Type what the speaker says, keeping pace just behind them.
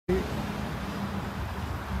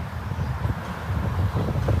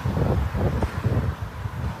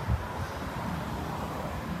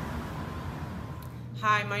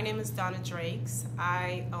Hi, my name is Donna Drakes.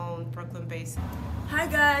 I own Brooklyn-based. Hi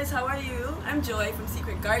guys, how are you? I'm Joy from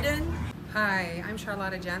Secret Garden. Hi, I'm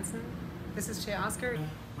Charlotta Jansen. This is Che Oscar.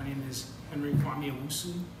 My name is Henry Kwame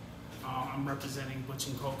Owusu. I'm representing Butch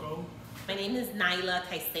 & Coco. My name is Naila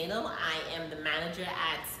Caiseno. I am the manager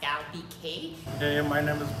at Scout BK. Hey, my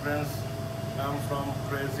name is Prince. I'm from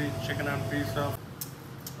Crazy Chicken and Pizza.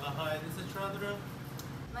 Hi, this is Chandra.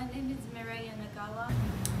 My name is Mireya Nagala.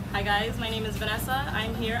 Hi guys, my name is Vanessa.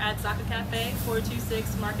 I'm here at Zaka Cafe,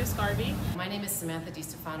 426 Marcus Garvey. My name is Samantha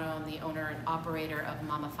DiStefano. I'm the owner and operator of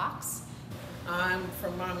Mama Fox. I'm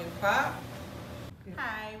from Mom and Pop.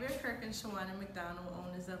 Hi, we're Kirk and Shawana McDonald,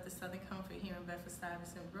 owners of the Southern Comfort here in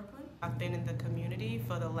Bedford-Stuyvesant, Brooklyn. I've been in the community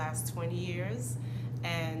for the last 20 years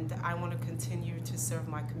and I want to continue to serve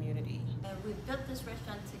my community. We built this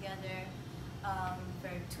restaurant together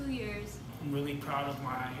for 2 years. I'm really proud of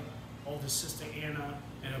my older sister Anna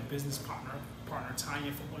and her business partner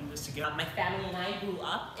Tanya for putting this together. My family and I grew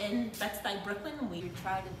up in Bed-Stuy, Brooklyn. We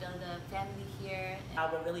tried to build a family here.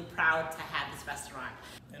 We're really proud to have this restaurant.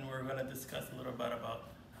 And we're going to discuss a little bit about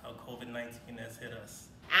how COVID-19 has hit us.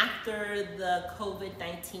 After the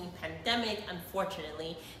COVID-19 pandemic,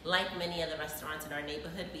 unfortunately, like many other restaurants in our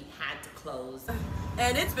neighborhood, we had to close.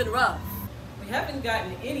 And it's been rough. We haven't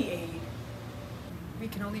gotten any aid. We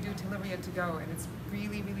can only do delivery and to go, and it's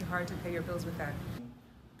really, really hard to pay your bills with that.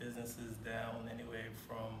 Businesses down anywhere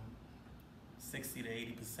from 60 to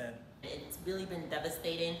 80%. It's really been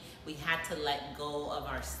devastating. We had to let go of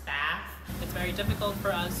our staff. It's very difficult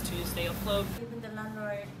for us to stay afloat. Even the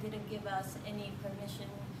landlord didn't give us any permission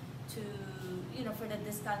to, for the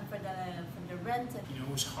discount for the rent. It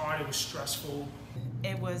was hard, it was stressful.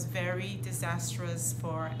 It was very disastrous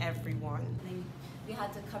for everyone. We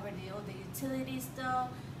had to cover all the utilities still,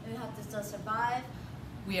 and we had to still survive.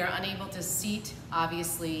 We are unable to seat,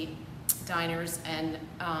 obviously, diners and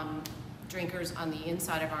drinkers on the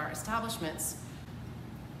inside of our establishments.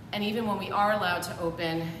 And even when we are allowed to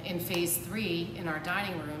open in phase 3 in our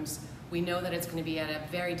dining rooms, we know that it's going to be at a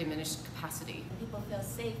very diminished capacity. People feel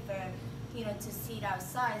safer, to seat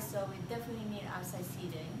outside, so we definitely need outside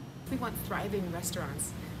seating. We want thriving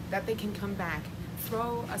restaurants, that they can come back.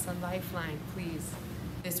 Throw us a lifeline, please.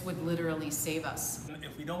 This would literally save us.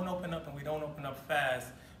 If we don't open up and we don't open up fast,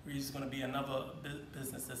 we're just going to be another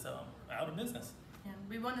business that's out of business. Yeah,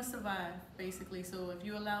 we want to survive, basically. So if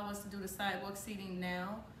you allow us to do the sidewalk seating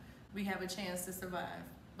now, we have a chance to survive.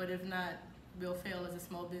 But if not, we'll fail as a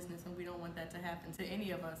small business, and we don't want that to happen to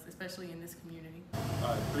any of us, especially in this community.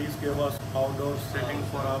 Please give us outdoor seating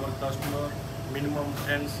for our customer, minimum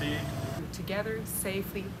 10 seats. Together,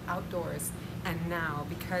 safely, outdoors, and now,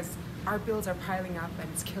 because our bills are piling up and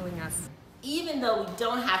it's killing us. Even though we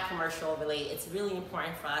don't have commercial overlay, it's really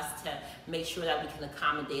important for us to make sure that we can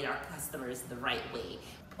accommodate our customers the right way.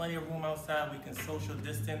 Plenty of room outside, we can social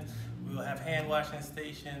distance, we will have hand washing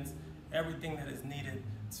stations, everything that is needed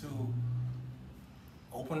to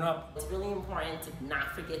open up. It's really important to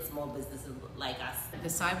not forget small businesses like us. The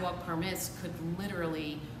sidewalk permits could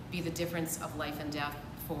literally be the difference of life and death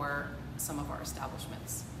for some of our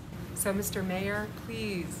establishments. So Mr. Mayor,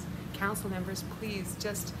 please, council members, please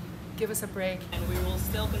just give us a break. And we will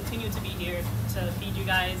still continue to be here to feed you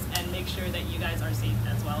guys and make sure that you guys are safe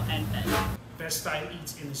as well and fed. Bed-Stuy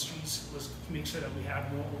Eat in the streets was to make sure that we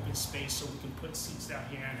have more open space so we can put seats down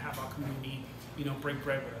here and have our community, break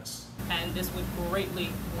bread with us. And this would greatly,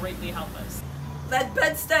 greatly help us. Let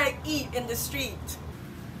Bed-Stuy eat in the street.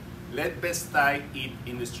 Let Bed-Stuy eat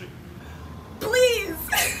in the street. Please!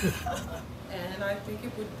 And I think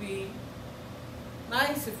it would be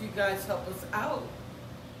nice if you guys help us out.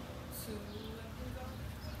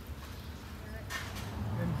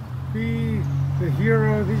 And be the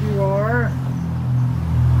hero that you are.